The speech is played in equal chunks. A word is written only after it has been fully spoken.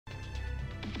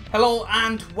Hello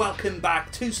and welcome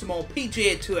back to some more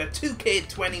PGA Tour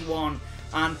 2K21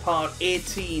 and part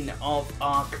 18 of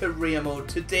our career mode.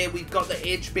 Today we've got the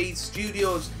HB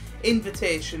Studios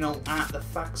Invitational at the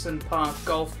Faxon Park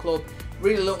Golf Club.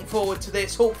 Really looking forward to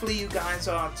this. Hopefully you guys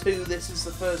are too. This is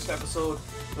the first episode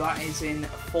that is in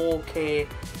 4K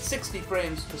 60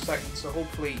 frames per second, so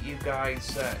hopefully you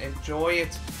guys enjoy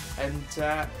it and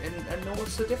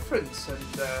notice the difference.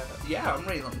 And yeah, I'm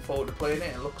really looking forward to playing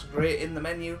it. It looks great in the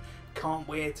menu. Can't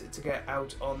wait to get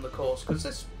out on the course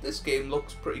because this game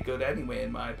looks pretty good anyway,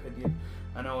 in my opinion.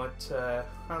 I know it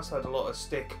has had a lot of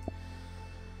stick.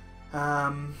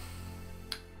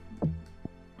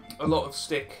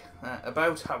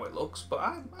 About how it looks, but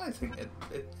I think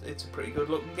it's a pretty good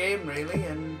looking game, really,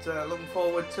 and looking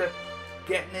forward to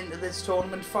getting into this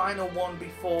tournament. Final one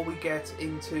before we get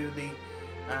into the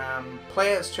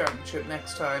Players' Championship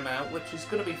next time out, which is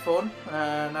going to be fun,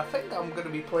 and I think I'm going to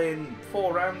be playing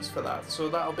 4 rounds for that, so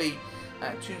that'll be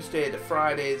Tuesday to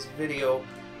Friday's video,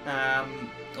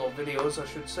 or videos I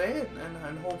should say,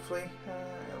 and hopefully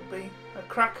it'll be a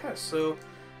cracker. So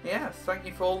yeah, thank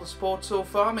you for all the support so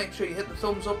far. Make sure you hit the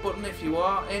thumbs up button if you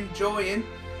are enjoying,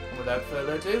 and without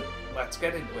further ado, let's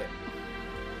get into it.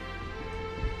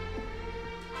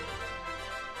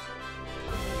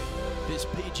 This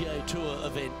PGA Tour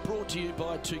event brought to you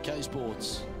by 2K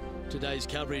Sports. Today's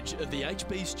coverage of the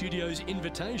HB Studios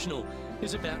Invitational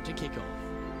is about to kick off.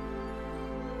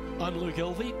 I'm Luke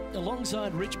Elvey,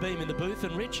 alongside Rich Beam in the booth,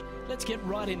 and Rich, let's get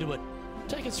right into it.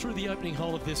 Take us through the opening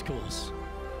hole of this course.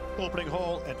 Opening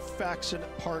hole at Faxon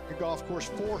Park Golf Course,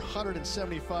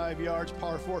 475 yards,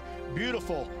 par 4.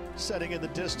 Beautiful setting in the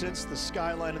distance, the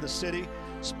skyline of the city.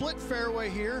 Split fairway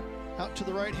here. Out to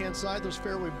the right-hand side, those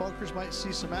fairway bunkers might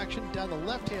see some action. Down the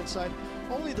left-hand side,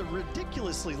 only the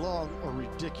ridiculously long or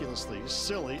ridiculously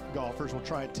silly golfers will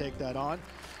try and take that on.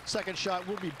 Second shot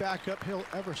will be back uphill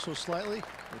ever so slightly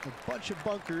with a bunch of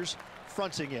bunkers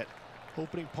fronting it.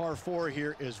 Opening par 4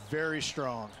 here is very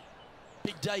strong.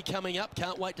 Big day coming up.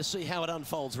 Can't wait to see how it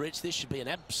unfolds, Rich. This should be an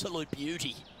absolute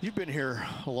beauty. You've been here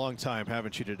a long time,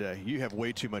 haven't you, today? You have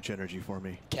way too much energy for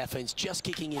me. Caffeine's just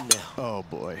kicking in now. Oh,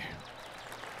 boy.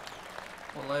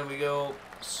 Well, there we go.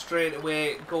 Straight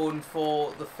away going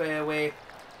for the fairway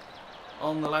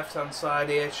on the left-hand side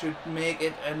here. Should make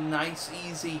it a nice,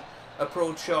 easy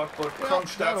approach shot, but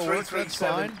crunched that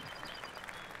 337.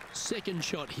 Second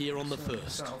shot here on the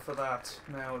first. Settle for that.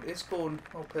 Now it is going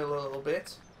uphill a little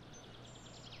bit,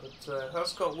 but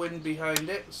has got wind behind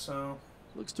it, so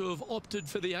looks to have opted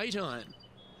for the 8-iron.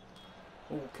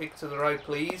 Oh, kick to the right,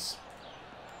 please.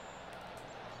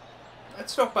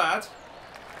 That's not bad.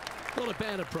 Not a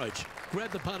bad approach.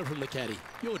 Grab the putter from the caddy.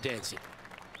 You're dancing.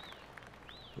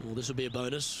 Oh, this will be a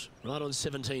bonus. Right on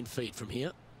 17 feet from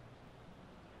here.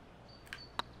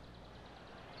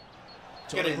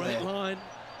 It's Get on a in great there. line.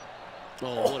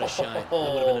 Oh, what a shame. That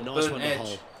would have been a nice burnt one to edge.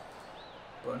 hold.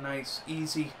 But a nice,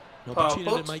 easy An par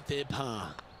opportunity putt. to make their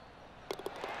par.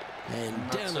 And And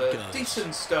down that's it a goes.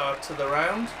 decent start to the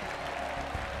round.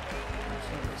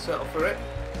 So settle for it.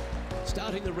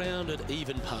 Starting the round at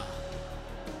even par.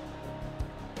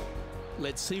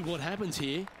 Let's see what happens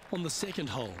here on the second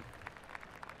hole.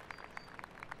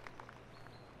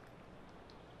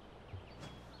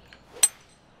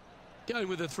 Going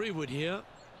with a 3-wood here.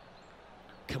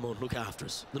 Come on, look after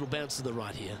us. Little bounce to the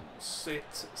right here. Sit.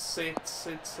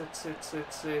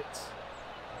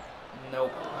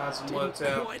 Nope, hasn't worked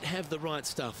Didn't out. quite have the right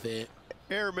stuff there.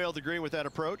 Airmailed the green with that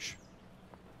approach.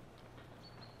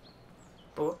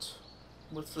 But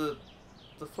with the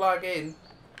flag in,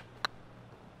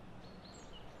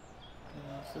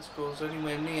 if this goes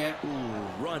anywhere near,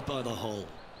 Ooh, right by the hole.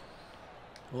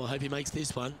 Well, I hope he makes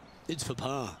this one. It's for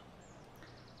par.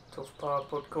 tough par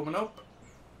putt coming up.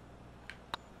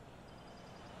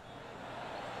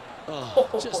 Oh,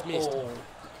 just missed.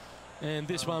 And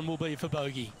this one will be for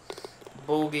bogey.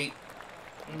 Bogey.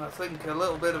 And I think a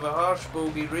little bit of a harsh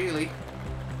bogey, really.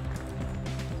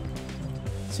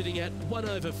 Sitting at 1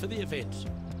 over for the event.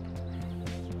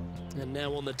 And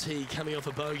now on the tee, coming off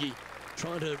a bogey,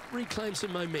 trying to reclaim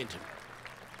some momentum.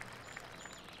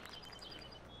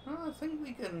 Well, I think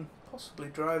we can possibly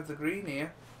drive the green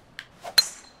here.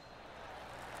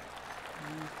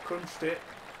 Crunched it.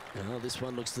 Oh, this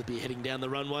one looks to be heading down the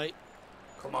runway.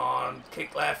 Come on,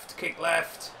 kick left, kick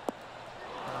left.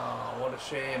 Oh, what a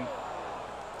shame.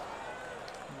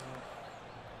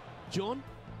 John,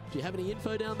 do you have any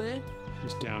info down there?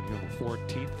 Just downhill the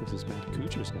 14th. This is Matt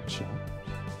Kuchar's next shot.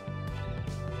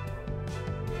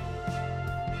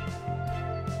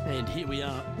 And here we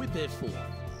are with their 4th.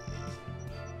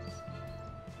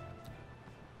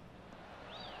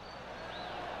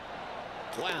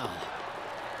 Wow.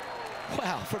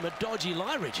 Wow, from a dodgy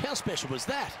lie ridge. How special was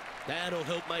that? That'll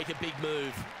help make a big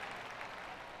move.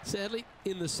 Sadly,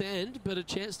 in the sand, but a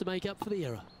chance to make up for the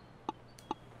error.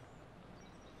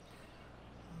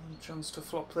 Chance to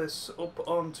flop this up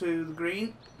onto the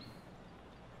green.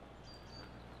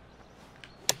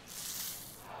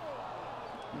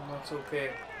 And that's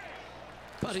okay.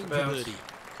 Putting for birdie.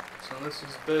 So this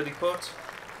is birdie putt.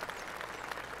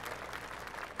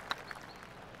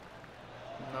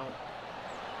 No.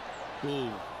 Ooh.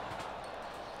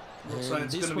 Looks like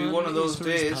it's going to be one of those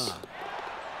days.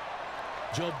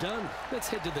 Job done. Let's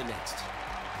head to the next.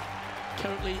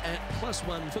 Currently at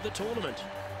 +1 for the tournament.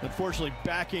 Unfortunately,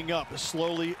 backing up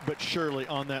slowly but surely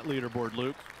on that leaderboard,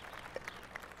 Luke.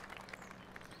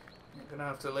 You're going to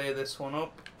have to lay this one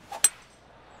up.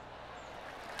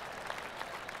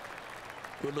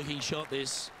 Good looking shot,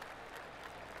 this.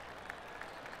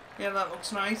 Yeah, that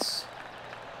looks nice.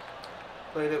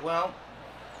 Played it well.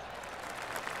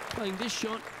 Playing this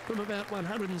shot from about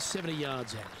 170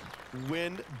 yards out.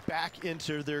 Wind back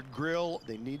into their grill.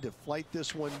 They need to flight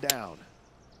this one down.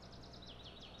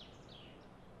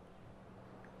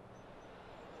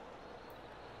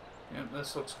 Yep,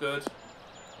 this looks good.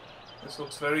 This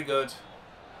looks very good.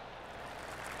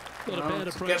 Not a bad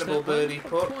approach, gettable birdie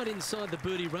putt. Quite inside the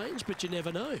birdie range, but you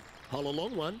never know. Hole a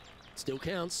long one. Still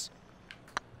counts.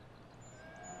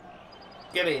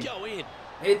 Get in. Go in.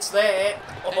 It's there.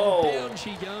 Oh. And down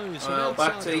she goes. Well,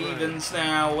 back to evens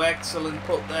now. Excellent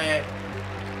putt there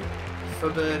for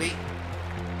birdie.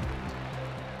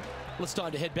 Well, it's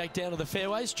time to head back down to the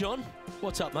fairways. John,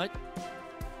 what's up, mate?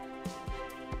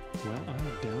 Well, I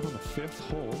am down on the 5th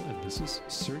hole, and this is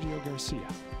Sergio Garcia.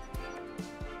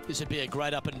 This would be a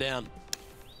great up and down.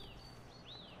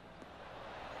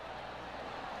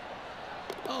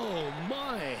 Oh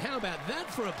my, how about that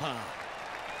for a par?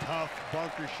 Tough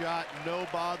bunker shot, no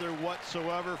bother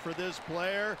whatsoever for this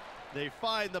player. They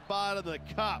find the bottom of the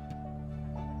cup.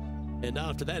 And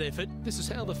after that effort, this is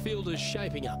how the field is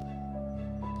shaping up.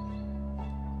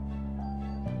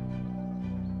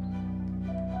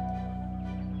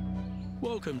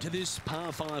 Welcome to this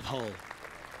par 5 hole.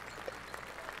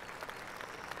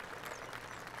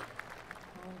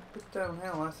 A bit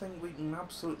downhill. I think we can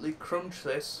absolutely crunch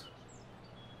this.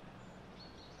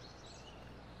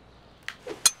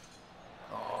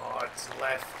 Oh, it's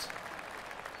left.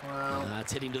 Wow.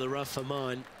 It's heading to the rough for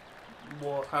mine.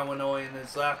 What? How annoying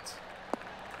is that?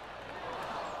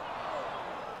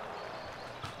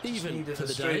 Even needed for a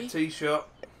the straight day. tee shot.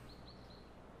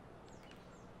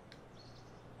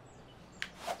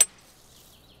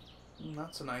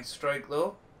 That's a nice strike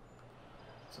though.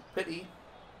 It's a pity.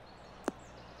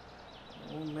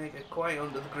 Won't make it quite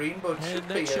under the green, but And should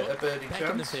that be shot a birdie back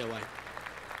in the chance. fairway.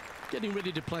 Getting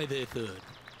ready to play their third.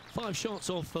 5 shots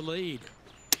off the lead.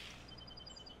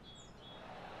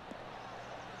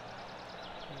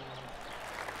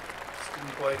 Just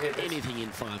didn't quite hit it. Anything in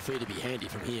 5 feet to be handy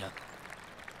from here.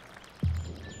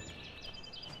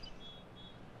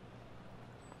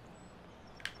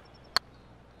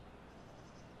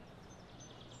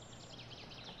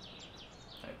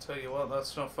 I tell you what,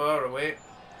 that's not far away.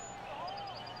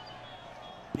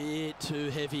 Bit too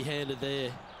heavy-handed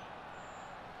there.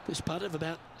 This putt of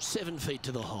about 7 feet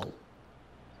to the hole.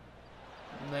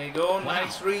 And there you go, Wow.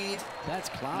 nice read. That's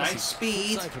classy. Nice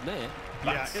speed. Good save from there.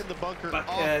 Yeah, in the bunker, back,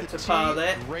 off the to par tee,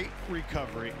 there. great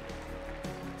recovery.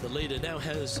 The leader now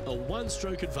has a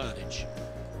 1-stroke advantage.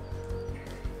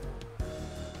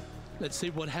 Let's see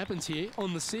what happens here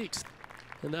on the 6th.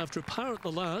 And after a par at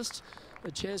the last,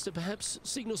 a chance to perhaps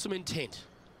signal some intent.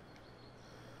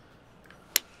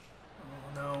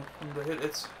 Oh no, underhit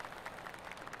it.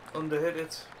 Underhit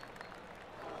it.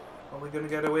 Are we going to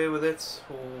get away with it?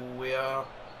 Oh, we are.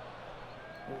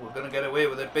 Oh, we're going to get away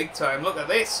with it big time. Look at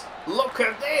this! Look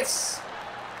at this!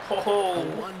 A Oh,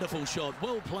 wonderful shot.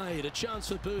 Well played. A chance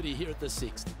for birdie here at the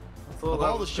 6th. I thought Of that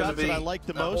all the was going shots to be that I like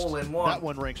the a most, hole-in-one. that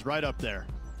one ranks right up there.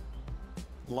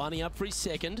 Lining up for his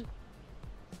second.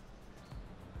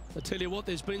 I tell you what,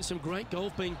 there's been some great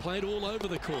golf being played all over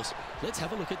the course. Let's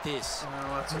have a look at this.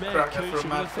 Oh, that's a Matt cracker Kuchar from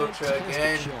Matt with a Butcher fantastic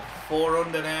again. shot. 4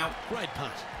 under now. Great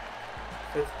putt.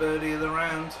 5th birdie of the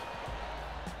round.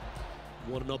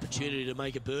 What an opportunity to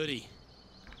make a birdie.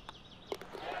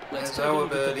 There's take a our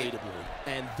look at the birdie. leaderboard.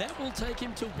 And that will take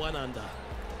him to 1 under.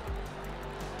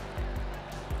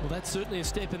 Well, that's certainly a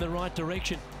step in the right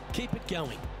direction. Keep it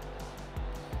going.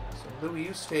 So Louis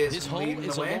Eustace This hole leading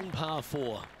is the a way. long par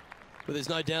 4. But there's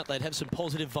no doubt they'd have some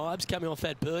positive vibes coming off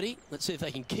that birdie. Let's see if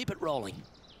they can keep it rolling.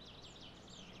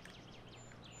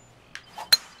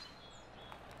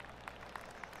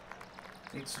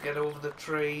 Needs to get over the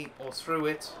tree or through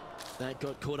it. That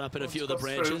got caught up in a Once few of the got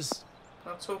branches.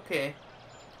 through. That's okay.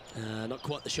 Not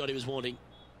quite the shot he was wanting.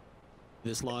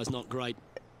 This lie's not great.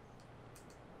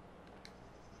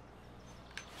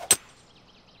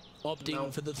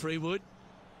 Opting for the 3-wood.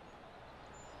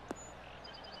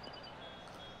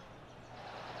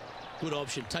 Good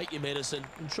option. Take your medicine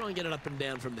and try and get it up and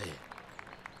down from there.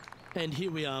 And here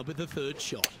we are with the 3rd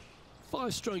shot.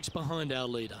 5 strokes behind our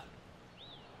leader.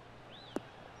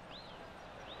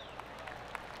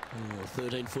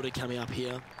 13-footer coming up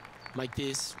here. Make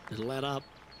this. It'll add up.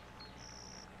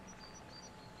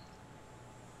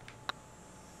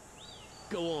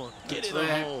 Go on. Get in the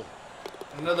hole.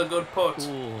 Another good putt.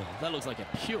 Ooh, that looks like a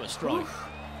pure strike. Oof.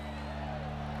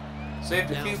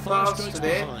 Saved a few 5 pars strokes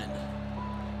today. behind.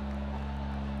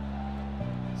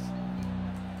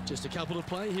 Just a couple to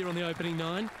play here on the opening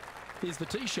 9. Here's the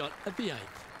tee shot at the 8th.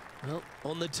 Well,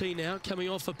 on the tee now, coming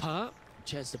off a par.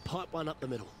 Chance to pipe one up the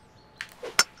middle.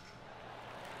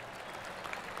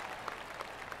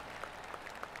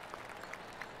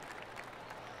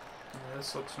 Yeah,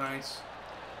 this looks nice.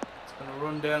 It's going to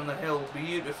run down the hill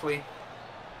beautifully.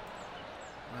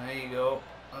 There you go.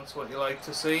 That's what you like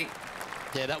to see.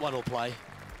 Yeah, that one will play.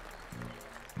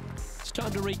 It's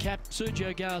time to recap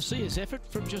Sergio Garcia's effort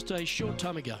from just a short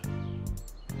time ago.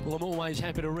 Well, I'm always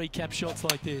happy to recap shots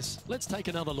like this. Let's take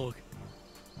another look.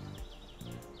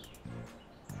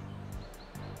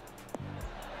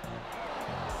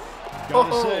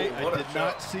 Gotta say, I what a did shot.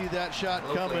 not see that shot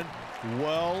coming.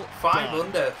 Well 5 done.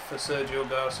 under for Sergio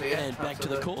Garcia. And back to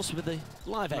the course with the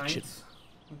live action. 9th,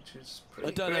 which is pretty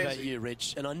I don't know about crazy. you,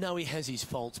 Rich, and I know he has his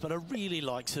faults, but I really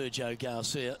like Sergio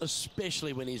Garcia,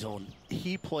 especially when he's on.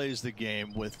 He plays the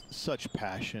game with such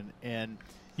passion, and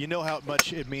you know how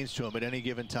much it means to him at any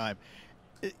given time.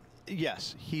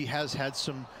 Yes, he has had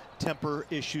some temper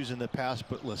issues in the past,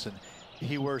 but listen,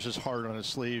 he wears his heart on his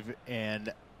sleeve,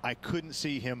 and I couldn't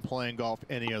see him playing golf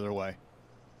any other way.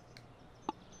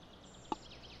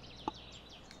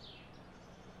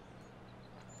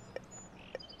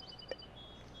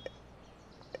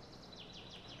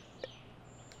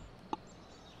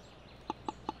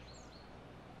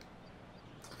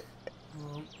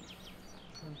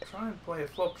 Try and play a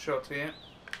flop shot here.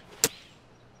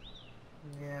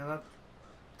 Yeah, that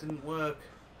didn't work.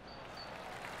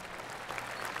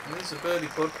 It is a birdie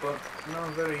putt, but not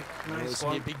a very nice There's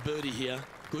one. a big birdie here.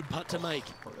 Good putt to make.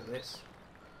 Look at this.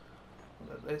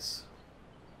 Look at this.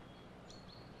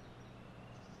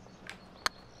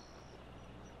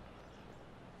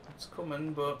 It's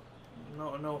coming, but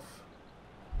not enough.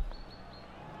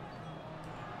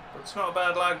 But it's not a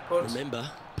bad lag putt.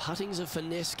 Remember, putting's a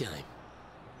finesse game.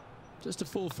 Just a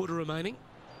 4-footer remaining.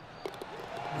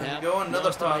 There you go, another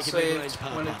nice to par make a mid-range saved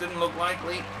par when it putt. didn't look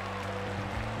likely.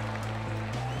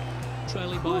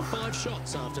 Trailing by 5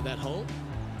 shots after that hole.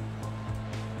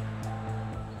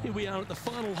 Here we are at the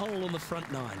final hole on the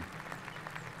front 9.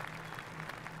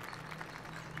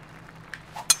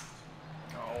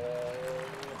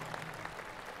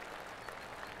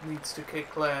 Needs to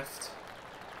kick left.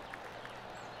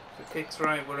 If it kicks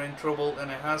right, we're in trouble, and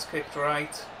it has kicked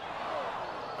right.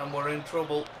 And we're in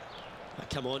trouble. Oh,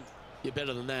 come on, you're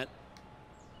better than that.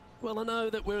 Well, I know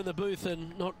that we're in the booth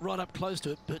and not right up close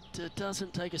to it, but it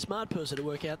doesn't take a smart person to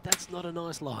work out that's not a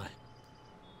nice lie.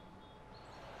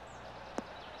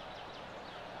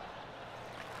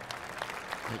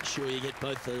 Make sure you get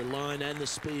both the line and the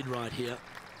speed right here.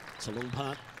 It's a long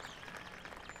putt.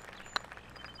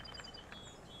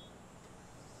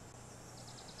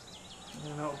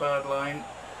 Yeah, not a bad line.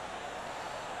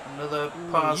 Another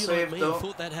par You save like me, though.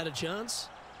 thought that had a chance.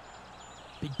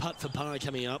 Big putt for par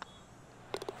coming up.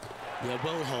 Yeah,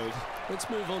 well hold. Let's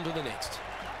move on to the next.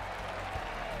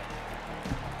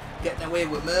 Getting away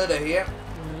with murder here.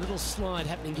 A little slide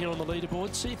happening here on the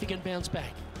leaderboard. See if he can bounce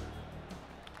back.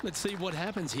 Let's see what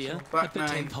happens here So back at the 9.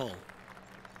 10th hole.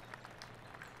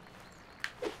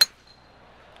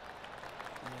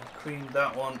 Creamed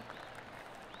that one.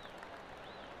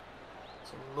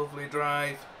 It's a lovely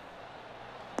drive.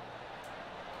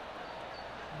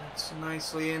 It's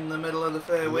nicely in the middle of the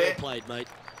fairway. Well played, mate.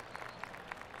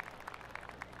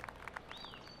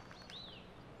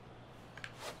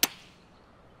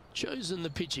 Chosen the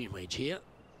pitching wedge here.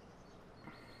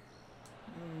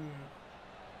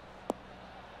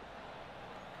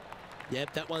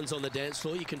 Yep, that one's on the dance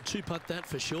floor. You can 2-putt that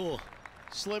for sure.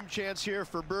 Slim chance here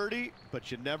for birdie,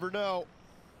 but you never know.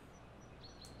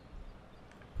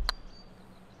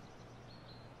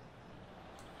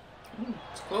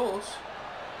 It's close.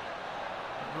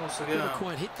 No cigar. Never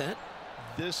quite hit that.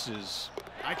 This is,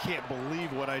 I can't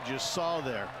believe what I just saw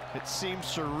there. It seems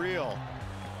surreal.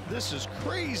 This is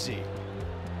crazy.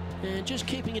 And just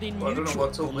keeping it in Well, I don't know neutral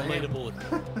what's up on the there.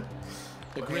 leaderboard. Well, here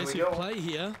we Aggressive go. play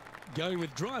here, going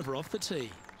with driver off the tee.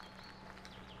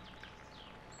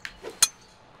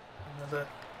 Another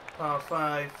par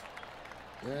 5.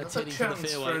 That's Another heading for the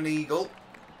chance fairway. for an eagle,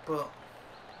 but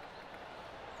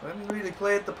we haven't really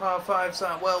played the par 5s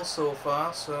that well so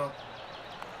far, so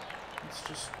let's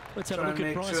just Let's have a try look and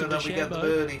at make Bryson sure that we get the DeChambeau.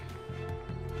 birdie.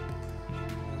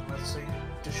 Let's see,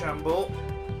 DeChambeau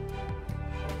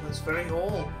on this very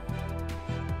hole.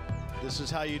 This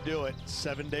is how you do it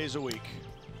 7 days a week.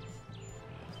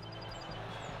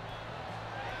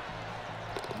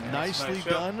 Yeah, Nicely nice shot.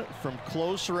 done from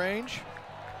close range.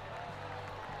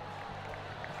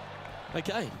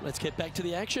 Okay, let's get back to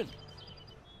the action.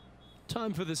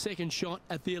 Time for the second shot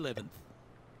at the 11th.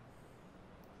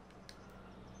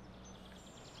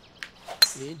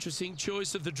 The interesting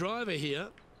choice of the driver here.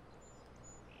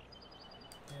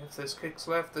 If this kicks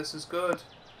left, this is good.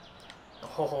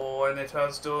 Oh, and it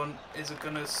has done. Is it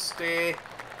gonna stay?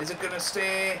 Is it gonna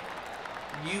stay?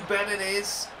 You bet it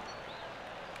is.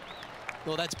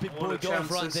 Well, that's big What boy a golf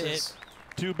chance right this there. is.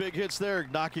 2 big hits there,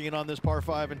 knocking it on this par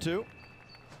 5 and 2.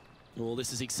 Oh,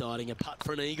 this is exciting. A putt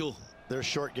for an eagle. Their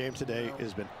short game today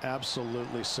has been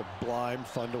absolutely sublime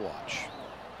fun to watch.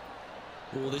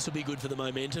 Oh, this will be good for the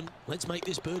momentum. Let's make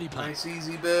this birdie putt. Nice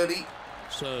easy birdie.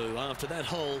 So after that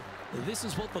hole, this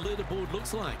is what the leaderboard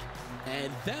looks like.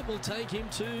 And that will take him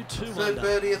to 2 Third under.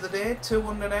 birdie of the day, 2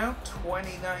 under now,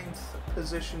 29th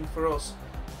position for us.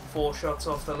 4 shots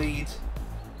off the lead.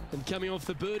 And coming off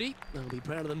the birdie, they'll be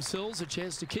proud of themselves, a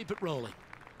chance to keep it rolling.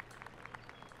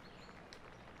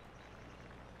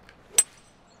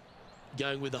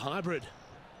 Going with the hybrid.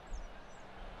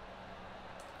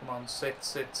 Come on, sit,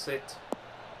 sit, sit.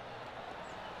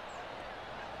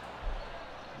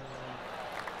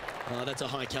 Oh, that's a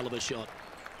high caliber shot.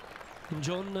 And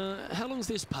John, how long's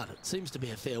this putt? It seems to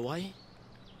be a fair way.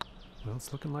 Well,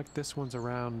 it's looking like this one's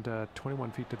around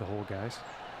 21 feet to the hole, guys.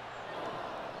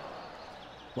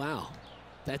 Wow,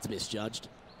 that's misjudged.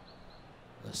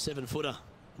 A 7-footer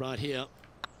right here.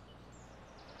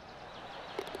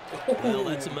 Well,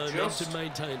 that's a momentum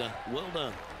maintainer. Well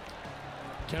done.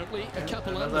 Currently a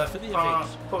couple under Another for the par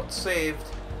event. putt saved.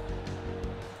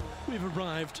 We've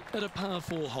arrived at a par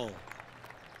 4 hole.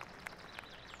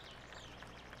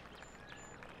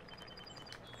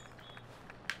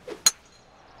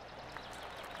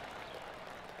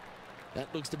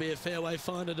 That looks to be a fairway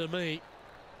finder to me.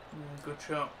 Good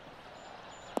shot.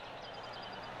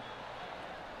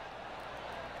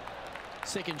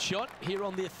 Second shot here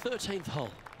on the 13th hole.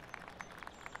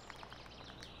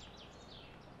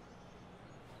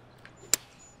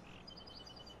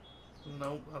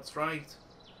 No, that's right.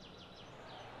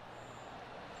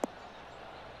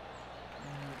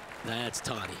 That's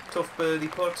tiny. Tough birdie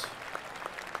putt.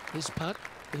 This putt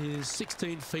is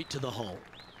 16 feet to the hole.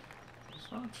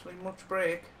 It's not actually much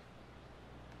break.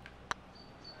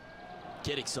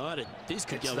 Get excited. This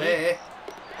could It's go there.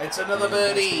 It's another And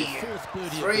that's birdie. their fourth birdie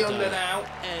of 3 the under day. now.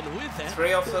 And with that,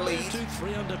 3 off the they'll move lead. to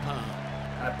 3 under par.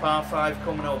 And a par 5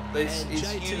 coming up. This And is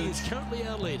JT huge. is currently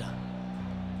our leader.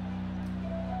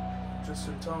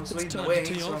 Justin Thomas It's leading the time way. to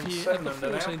tee He's off on here at 7 the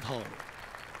under now. 14th hole.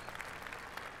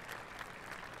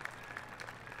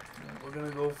 Yeah, we're going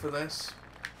to go for this.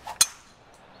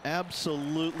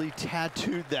 Absolutely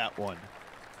tattooed that one.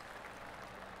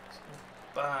 It's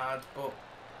not bad, but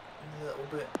a little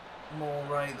bit more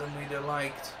right than we'd have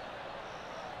liked.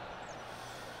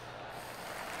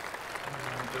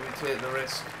 Do we take the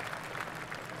risk?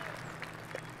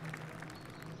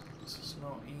 This is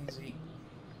not easy.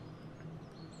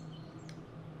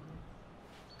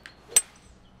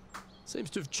 Seems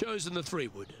to have chosen the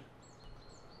 3-wood.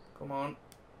 Come on.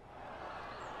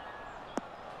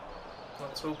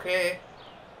 That's okay.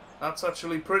 That's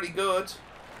actually pretty good.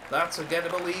 That's a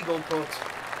gettable eagle putt.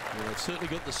 Well, they've certainly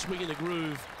got the swing and the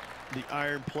groove. The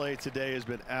iron play today has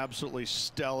been absolutely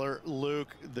stellar.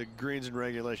 Luke, the greens and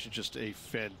regulation, just a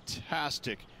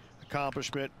fantastic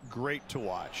accomplishment. Great to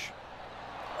watch.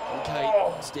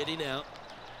 Okay, steady now.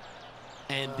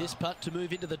 And this putt to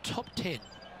move into the top 10.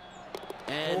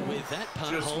 And with that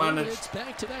putt just hole, managed it's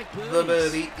back-to-back birdies. the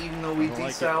birdie, even though we I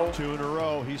like descelled. it. 2 in a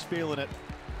row. He's feeling it.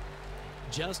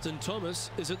 Justin Thomas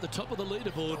is at the top of the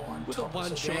leaderboard Oh, and with a Thomas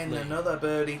one-shot again, lead. another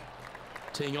birdie.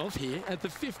 Teeing off here at the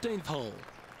 15th hole.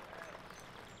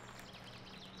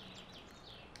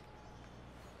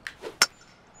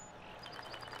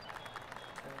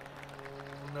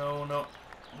 No, not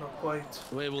quite.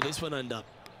 Where will this one end up?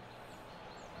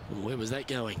 Where was that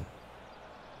going?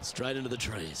 Straight into the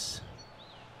trees.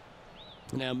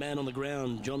 Now, man on the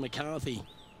ground, John McCarthy.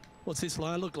 What's this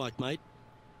lie look like, mate?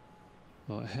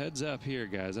 Well, heads up here,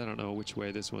 guys. I don't know which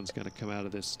way this one's going to come out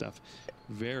of this stuff.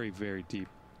 Very, very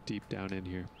deep down in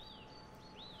here.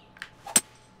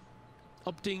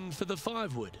 Opting for the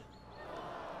 5-wood.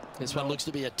 This one looks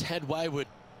to be a tad wayward.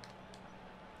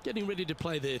 Getting ready to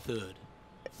play their third.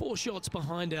 4 shots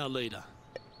behind our leader.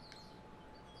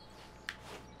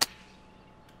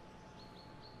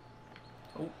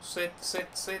 Oh, sit.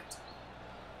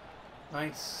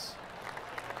 Nice.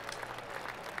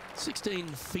 16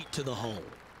 feet to the hole.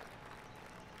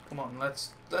 Come on,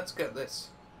 let's get this.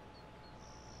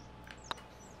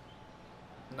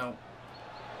 No.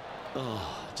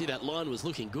 Oh, gee, that line was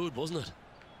looking good, wasn't it?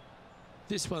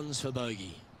 This one's for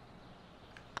bogey.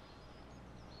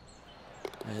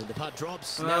 And the putt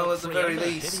drops. Well, now at the very under,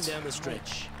 least. heading down the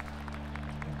stretch.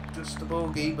 Just a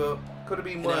bogey, but could have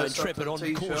been Now worse. intrepid on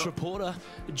the course reporter,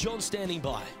 John standing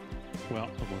by. Well,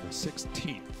 I'm on the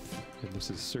 16th, and this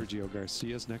is Sergio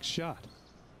Garcia's next shot.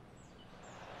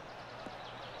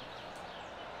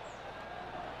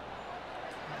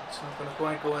 It's not going to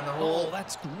quite go in the hole. Oh,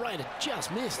 that's great. It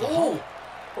just missed the Oh! hole.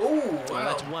 Oh, wow.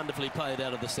 That's wonderfully played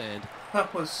out of the sand.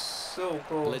 That was so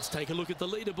close. Let's take a look at the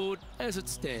leaderboard as it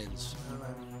stands.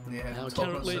 Yeah, Our Thomas,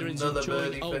 current leader is another enjoying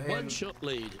birdie for a him. one-shot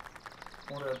lead.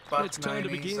 What a back It's time to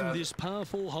nine he's begin had. this par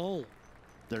 4 hole.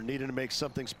 They're needing to make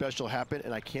something special happen,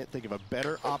 and I can't think of a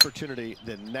better opportunity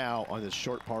than now on this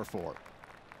short par 4.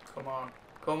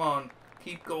 Come on.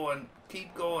 Keep going.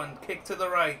 Kick to the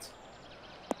right.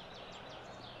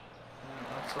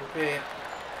 That's okay.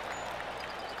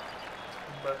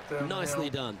 Back down the Nicely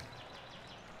hill. done.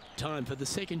 Time for the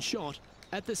second shot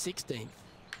at the 16th.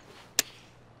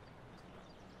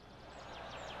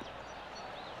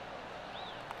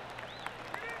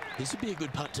 This would be a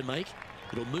good putt to make.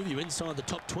 It'll move you inside the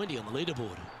top 20 on the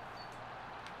leaderboard.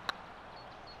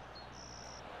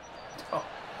 Oh,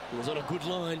 It was on a good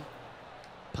line.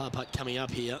 Par putt coming up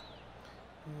here.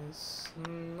 it's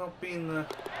not been the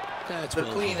That's the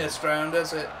well cleanest round,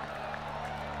 has it?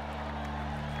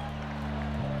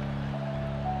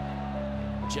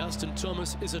 Justin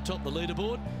Thomas is atop the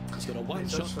leaderboard. He's got a He's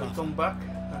one-shot actually buffer. come back.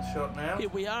 That shot now. Here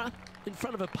we are in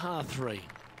front of a par 3.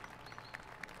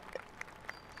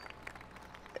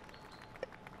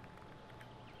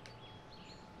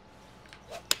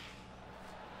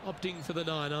 Opting for the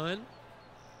 9-iron.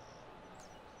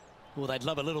 Well, they'd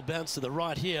love a little bounce to the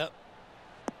right here.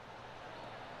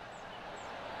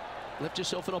 Left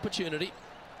yourself an opportunity.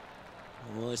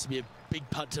 Well, this would be a big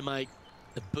putt to make.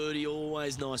 A birdie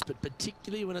always nice, but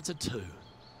particularly when it's a 2.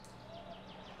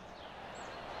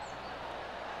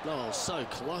 Oh, so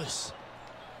close.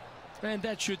 And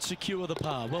that should secure the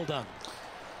par. Well done.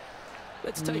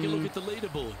 Let's take a look at the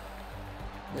leaderboard.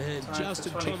 And Time for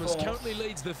Justin 24. Thomas currently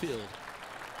leads the field.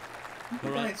 All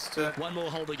right, Nice to one more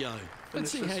hole to go.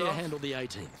 Let's see finish how this you off. handle the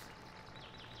 18th.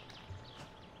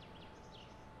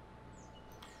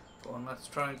 Go on, let's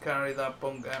try and carry that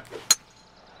bunker.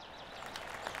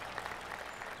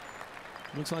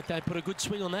 Looks like they put a good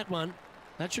swing on that one.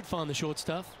 That should find the short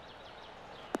stuff.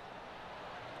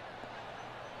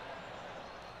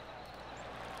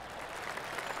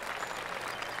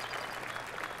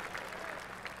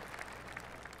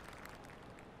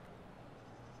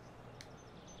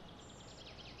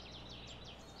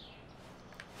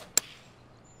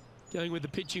 Going with the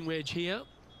pitching wedge here.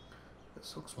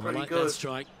 This looks I pretty like good. that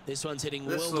strike. This one's heading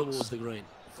This well looks towards the green.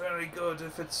 Very good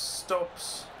if it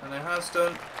stops, and it has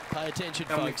done. Pay attention,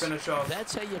 Can we folks. finish off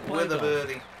That's how you play with a golf.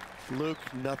 birdie? Luke,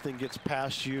 nothing gets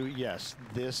past you. Yes,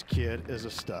 this kid is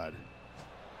a stud.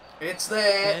 It's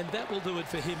there. And that will do it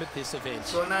for him at this event.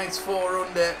 So a nice 4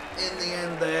 under in the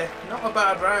end there. Not a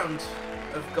bad round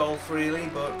of golf really,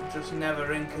 but just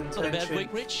never in Not a bad contention.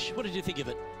 week, Rich. What did you think of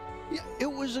it? Yeah,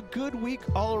 it was a good week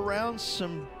all around.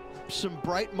 Some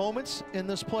bright moments in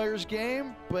this player's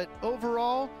game, but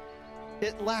overall,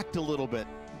 it lacked a little bit.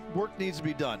 Work needs to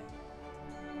be done.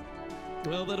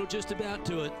 Well, that'll just about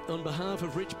do it. On behalf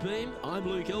of Rich Beam, I'm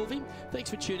Luke Elving. Thanks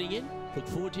for tuning in. Look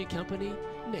forward to your company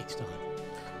next time.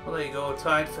 Well, there you go.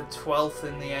 Tied for 12th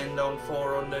in the end on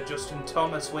 4 under. Justin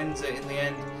Thomas wins it in the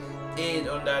end. 8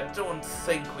 under. I don't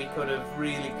think we could have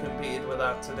really competed with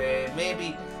that today.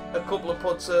 Maybe a couple of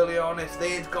putts early on. If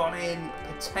they'd gone in,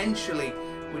 potentially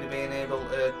we'd have been able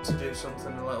to do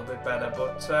something a little bit better.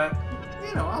 But,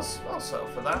 you know, I'll settle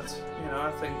for that. You know,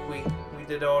 I think we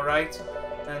did all right.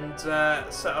 And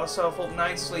set ourselves up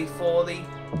nicely for the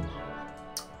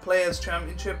Players'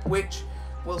 Championship, which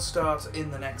will start in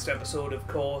the next episode, of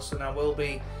course, and I will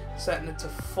be setting it to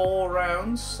 4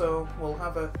 rounds, so we'll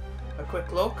have a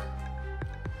quick look.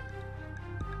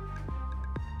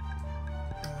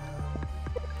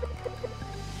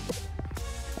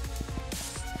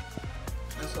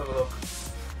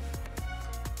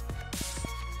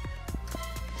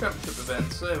 Championship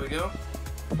events. There we go.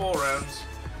 4 rounds.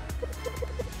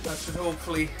 That should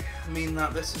hopefully mean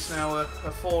that this is now a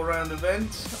 4-round event.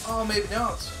 Oh, maybe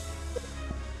not.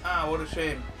 Ah, what a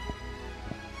shame.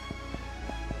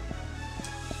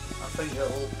 I think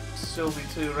it'll still be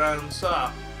 2 rounds.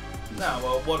 Ah, no,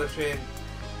 well, what a shame.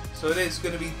 So it is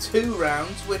going to be 2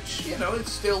 rounds, which, you know,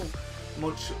 it's still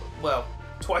much, well,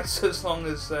 twice as long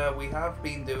as we have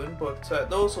been doing, but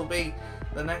those will be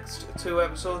the next 2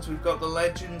 episodes. We've got the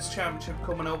Legends Championship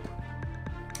coming up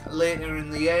later in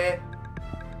the year,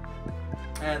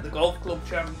 the Golf Club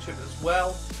Championship as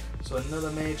well, so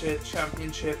another major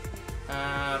championship,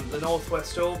 the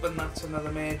Northwest Open, that's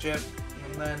another major,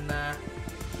 and then a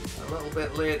little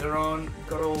bit later on,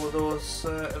 got all of those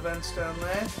events down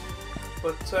there.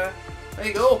 But there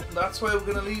you go, that's where we're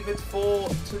going to leave it for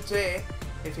today.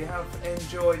 If you have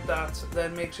enjoyed that,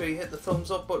 then make sure you hit the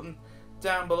thumbs up button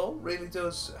down below. Really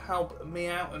does help me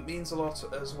out, it means a lot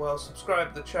as well.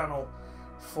 Subscribe to the channel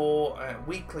for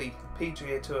weekly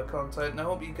PGA Tour content, and I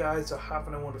hope you guys are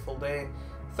having a wonderful day.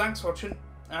 Thanks for watching,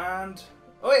 and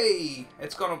hey,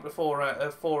 it's gone up to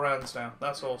 4 rounds now.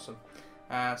 That's awesome.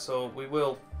 So we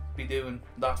will be doing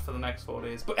that for the next 4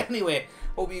 days. But anyway,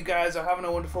 hope you guys are having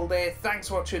a wonderful day. Thanks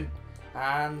for watching,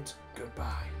 and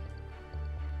goodbye.